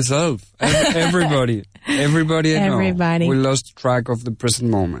 Myself. Everybody. Everybody I know. We lost track of the present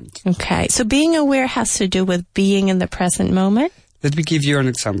moment. Okay. So being aware has to do with being in the present moment? Let me give you an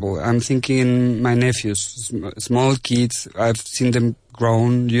example. I'm thinking my nephews, small kids. I've seen them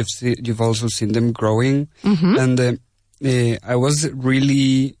grown. You've also seen them growing. Mm-hmm. And I was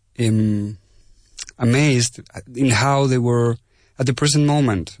really amazed in how they were at the present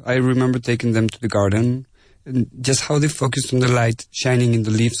moment. I remember taking them to the garden and just how they focused on the light shining in the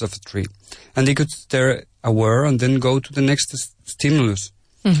leaves of a tree. And they could stare aware and then go to the next stimulus.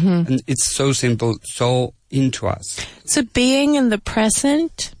 Mm-hmm. And it's so simple, so into us. So being in the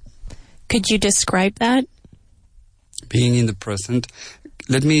present, could you describe that? Being in the present.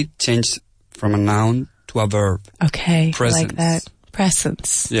 Let me change from a noun to a verb. Okay, presence. Like that.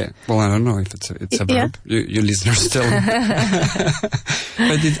 Presence. Yeah. Well, I don't know if it's a verb. You listeners tell me.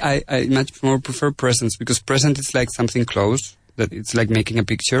 But I much more prefer presence, because present is like something close. That it's like making a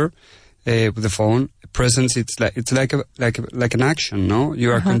picture with the phone. Presence, it's like an action. No,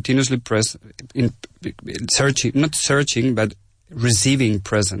 you are continuously not searching, but receiving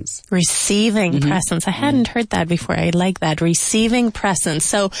presence. Receiving presence. I hadn't heard that before. I like that. Receiving presence.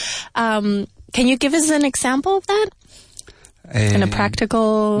 So, can you give us an example of that? In a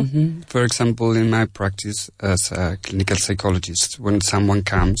practical... For example, in my practice as a clinical psychologist, when someone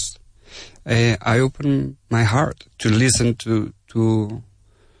comes, I open my heart to listen to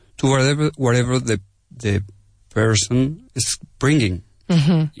whatever the person is bringing.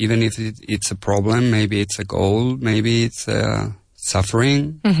 Even if it's a problem, maybe it's a goal, maybe it's a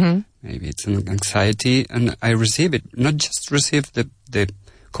suffering, maybe it's an anxiety, and I receive it. Not just receive the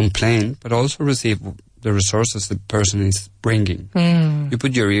complaint, but also receive the resources the person is bringing. You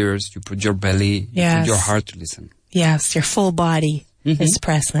put your ears, you put your belly, you put your heart to listen. Yes, your full body is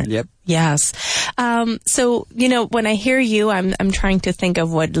present. Yep. Yes. So, when I hear you, I'm trying to think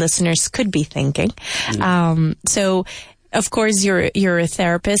of what listeners could be thinking. So, of course, you're a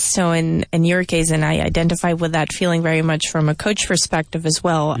therapist. So in your case, and I identify with that feeling very much from a coach perspective as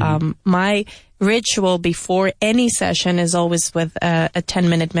well. My ritual before any session is always with a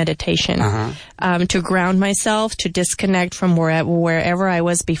 10-minute meditation to ground myself, to disconnect from wherever I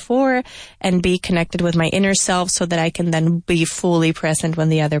was before and be connected with my inner self so that I can then be fully present when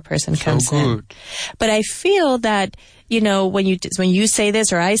the other person comes in. But I feel that, when you say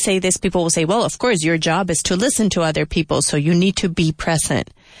this or I say this, people will say, well, of course, your job is to listen to other people, so you need to be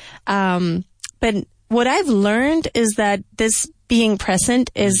present. But what I've learned is that this being present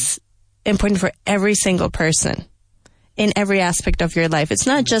is important for every single person in every aspect of your life. It's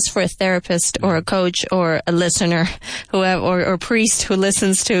not just for a therapist or a coach or a listener or priest who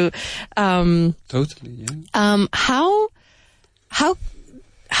listens to. Totally, yeah.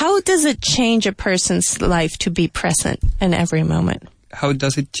 How does it change a person's life to be present in every moment? How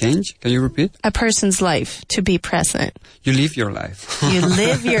does it change? Can you repeat? A person's life to be present. You live your life. You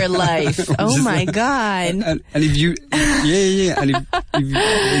live your life. Oh my God. And if you, and if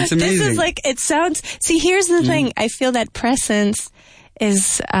it's amazing. This is like, it sounds, see, here's the thing. I feel that presence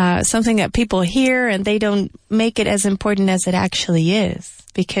is something that people hear and they don't make it as important as it actually is.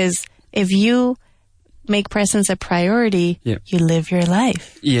 Because if you make presence a priority, you live your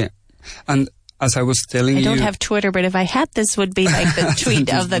life. Yeah. And as I was telling you... I don't have Twitter, but if I had, this would be like the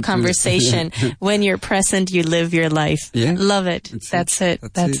tweet of the conversation. When you're present, you live your life. Yeah. Love it. That's it.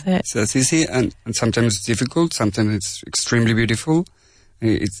 That's it. So that's easy, and sometimes it's difficult, sometimes it's extremely beautiful.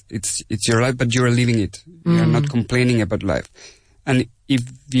 It's your life, but you are living it. You are not complaining about life. And if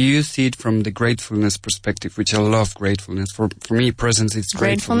you see it from the gratefulness perspective, which I love gratefulness, for me, presence is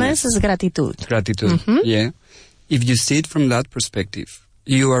gratefulness. Gratefulness is gratitud. Gratitude, yeah. If you see it from that perspective,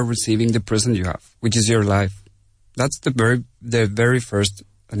 you are receiving the present you have, which is your life. That's the very first.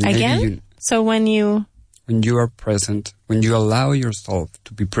 And again? So when you are present, when you allow yourself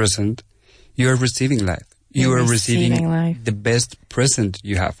to be present, you are receiving life. You are receiving life. The best present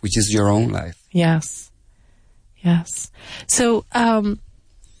you have, which is your own life. Yes. Yes. So,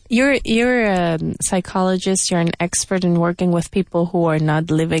 you're a psychologist, you're an expert in working with people who are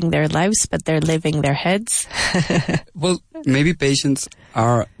not living their lives, but they're living their heads. Well, maybe patients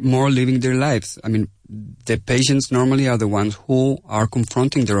are more living their lives. I mean, the patients normally are the ones who are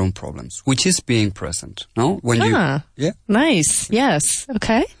confronting their own problems, which is being present, no? Nice. Yes.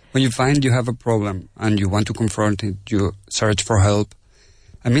 Okay. When you find you have a problem and you want to confront it, you search for help.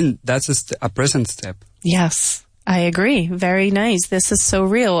 I mean, that's a present step. Yes. I agree. Very nice. This is so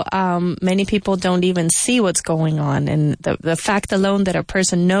real. Many people don't even see what's going on. And the fact alone that a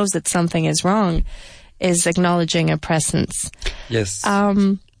person knows that something is wrong is acknowledging a presence. Yes.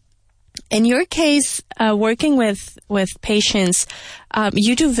 In your case, working with patients,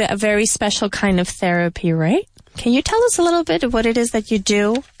 you do a very special kind of therapy, right? Can you tell us a little bit of what it is that you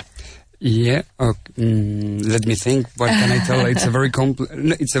do? Yeah. Let me think. What can I tell? It's a very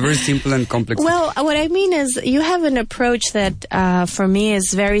it's a very simple and complex. Well, what I mean is you have an approach that for me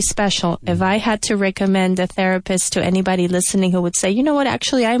is very special. If I had to recommend a therapist to anybody listening who would say, you know what,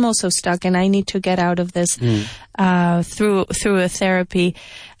 actually I'm also stuck and I need to get out of this through a therapy.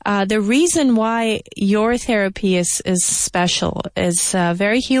 The reason why your therapy is special is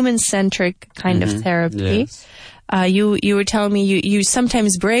very human-centric kind of therapy. Yes. You were telling me you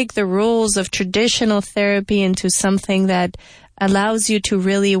sometimes break the rules of traditional therapy into something that allows you to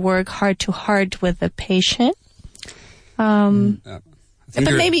really work heart to heart with the patient. But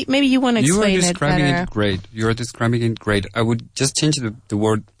maybe you want to explain it better. You are describing it great. I would just change the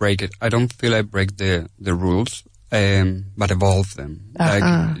word break it. I don't feel I break the rules, but evolve them. Like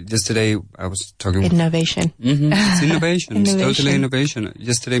yesterday I was talking... Innovation. It's innovation. It's totally innovation.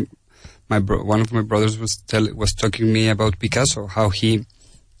 Yesterday... one of my brothers was talking to me about Picasso, how he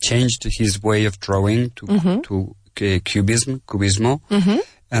changed his way of drawing to cubismo,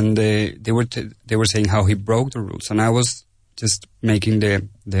 and they were saying how he broke the rules, and I was just making the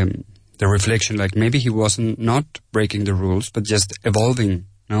reflection, like maybe he wasn't not breaking the rules, but just evolving.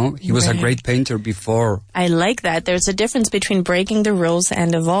 No, he was a great painter before. I like that. There's a difference between breaking the rules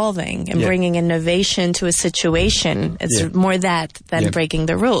and evolving and bringing innovation to a situation. It's more that than breaking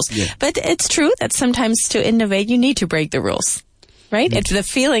the rules. Yeah. But it's true that sometimes to innovate, you need to break the rules, right? If the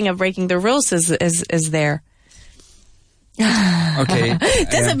feeling of breaking the rules is there. Okay.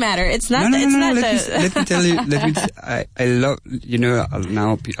 Doesn't matter. It's not. Let me tell you. I love.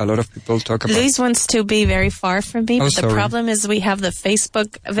 Now a lot of people talk about. Luis wants to be very far from me, but the problem is we have the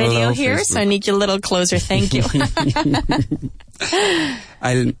Facebook video here, so I need you a little closer. Thank you.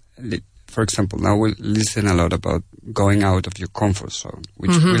 For example, now we'll listen a lot about going out of your comfort zone,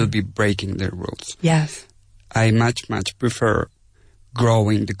 which will be breaking the rules. Yes. I much prefer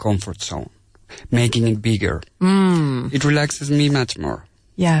growing the comfort zone. Making it bigger. It relaxes me much more.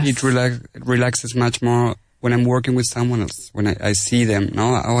 Yeah. It relaxes much more when I'm working with someone else. When I see them,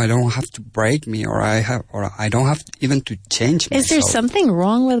 I don't have to break me, or I don't have even to change myself. Is there something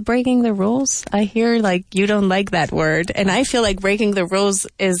wrong with breaking the rules? I hear like you don't like that word, and I feel like breaking the rules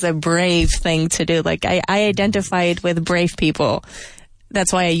is a brave thing to do. Like I identify it with brave people.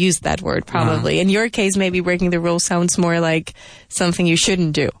 That's why I used that word, probably. In your case, maybe breaking the rules sounds more like something you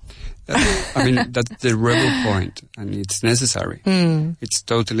shouldn't do. I mean, that's the rebel point, and it's necessary. It's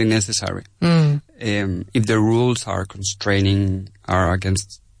totally necessary. If the rules are constraining, are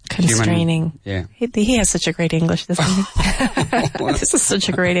against constraining. Yeah. He has such a great English, doesn't he? This is such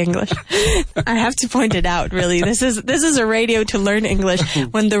a great English. I have to point it out, really. This is a radio to learn English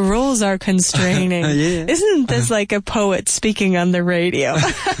when the rules are constraining. Isn't this like a poet speaking on the radio?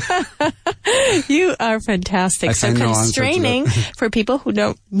 You are fantastic. So constraining, for people who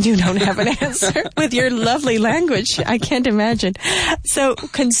you don't have an answer with your lovely language. I can't imagine. So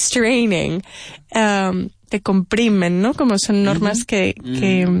constraining, te comprimen, ¿no? Como son normas que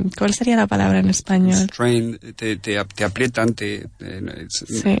 ¿cuál sería la palabra en español? Constrain, te aprietan, sí,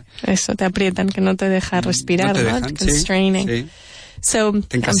 eso, te aprietan, que no te deja respirar, ¿no? Dejan, constraining. Sí. So,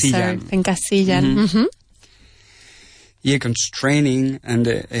 te encasillan. Te encasillan. Yeah, constraining, and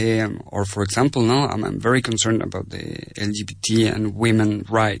or for example, I'm very concerned about the LGBT and women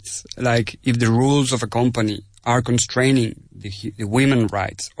rights. Like, if the rules of a company are constraining the women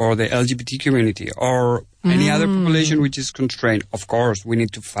rights or the LGBT community or any other population which is constrained, of course, we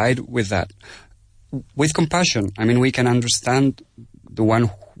need to fight with that. With compassion. I mean, we can understand the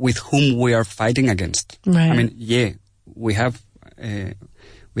one with whom we are fighting against. Right. I mean, we have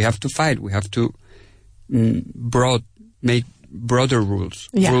to fight. We have to make broader rules,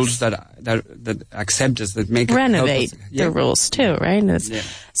 rules that accept us, that make renovate the rules too, right?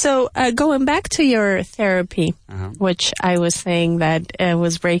 So going back to your therapy, which I was saying that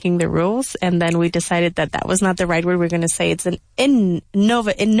was breaking the rules, and then we decided that was not the right word. We're going to say it's an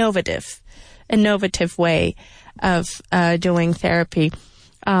innovative way of doing therapy,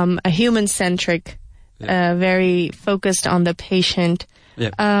 a human-centric, very focused on the patient.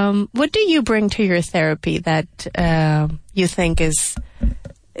 What do you bring to your therapy that you think is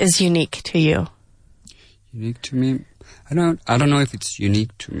unique to you? Unique to me? I don't know if it's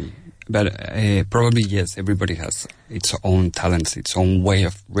unique to me, but probably yes. Everybody has its own talents, its own way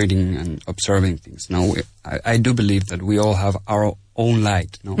of reading and observing things. Now, I do believe that we all have our own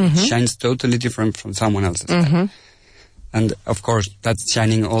light. It shines totally different from someone else's light. And of course, that's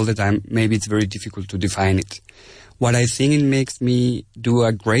shining all the time. Maybe it's very difficult to define it. What I think it makes me do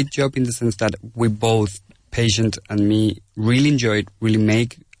a great job in the sense that we both, patient and me, really enjoy it, really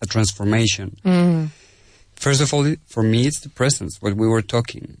make a transformation. First of all, for me, it's the presence, what we were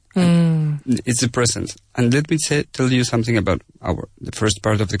talking. It's the presence. And let me tell you something about the first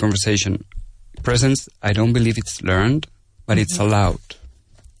part of the conversation. Presence, I don't believe it's learned, but it's allowed.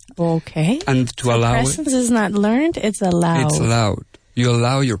 Okay. And to allow presence is not learned, it's allowed. It's allowed. You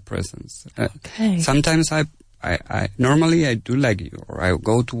allow your presence. Okay. Sometimes I normally I do like you, or I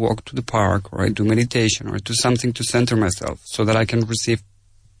go to walk to the park, or I do meditation, or I do something to center myself so that I can receive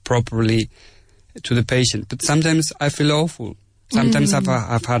properly to the patient. But sometimes I feel awful. Sometimes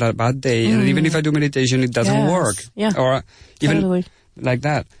I've had a bad day, and even if I do meditation, it doesn't work. Yeah. Or even totally. like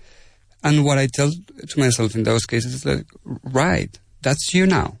that. And what I tell to myself in those cases is like, right, that's you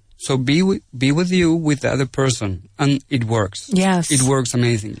now. So be with you, with the other person, and it works. Yes. It works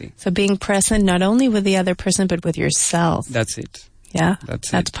amazingly. So being present not only with the other person, but with yourself. That's it. Yeah.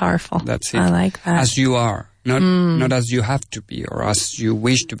 That's powerful. That's it. I like that. As you are. Not as you have to be or as you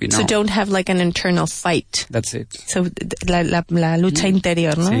wish to be. No. So don't have like an internal fight. That's it. So la lucha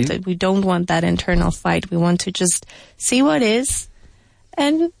interior, no? Sí. We don't want that internal fight. We want to just see what is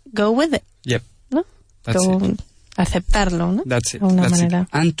and go with it. Yep. ¿No? That's it. Aceptarlo, ¿no? That's it. That's it.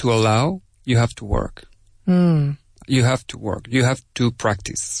 And to allow, you have to work. You have to work. You have to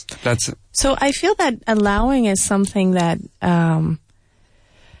practice. That's it. So I feel that allowing is something that,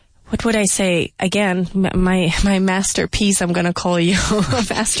 what would I say? Again, my masterpiece, I'm going to call you a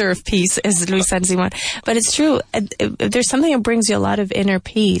master of peace, is Luis San Simon. But it's true. There's something that brings you a lot of inner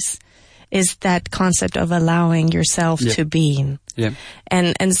peace, is that concept of allowing yourself to be. Yeah.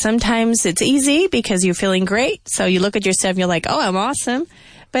 And sometimes it's easy because you're feeling great. So you look at yourself and you're like, oh, I'm awesome.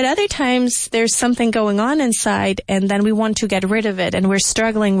 But other times there's something going on inside, and then we want to get rid of it, and we're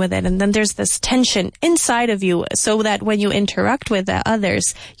struggling with it. And then there's this tension inside of you, so that when you interact with the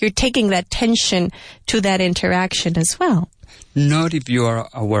others, you're taking that tension to that interaction as well. Not if you are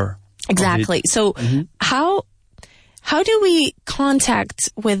aware. Exactly. So how do we contact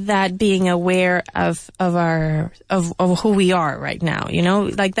with that, being aware of who we are right now? You know,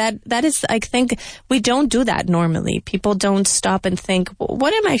 like that is, I think we don't do that normally. People don't stop and think, well,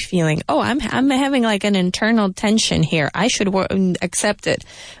 what am I feeling? Oh, I'm having like an internal tension here. I should accept it.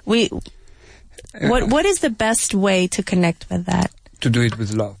 What is the best way to connect with that? To do it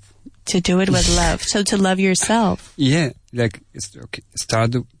with love. To do it with love. So to love yourself. Yeah. Like,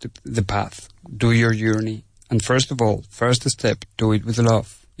 start the path. Do your journey. And first of all, first step, do it with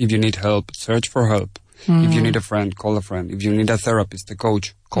love. If you need help, search for help. If you need a friend, call a friend. If you need a therapist, a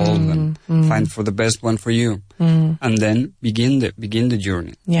coach, call them. Find for the best one for you. And then begin the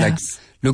journey. Yes. Like, look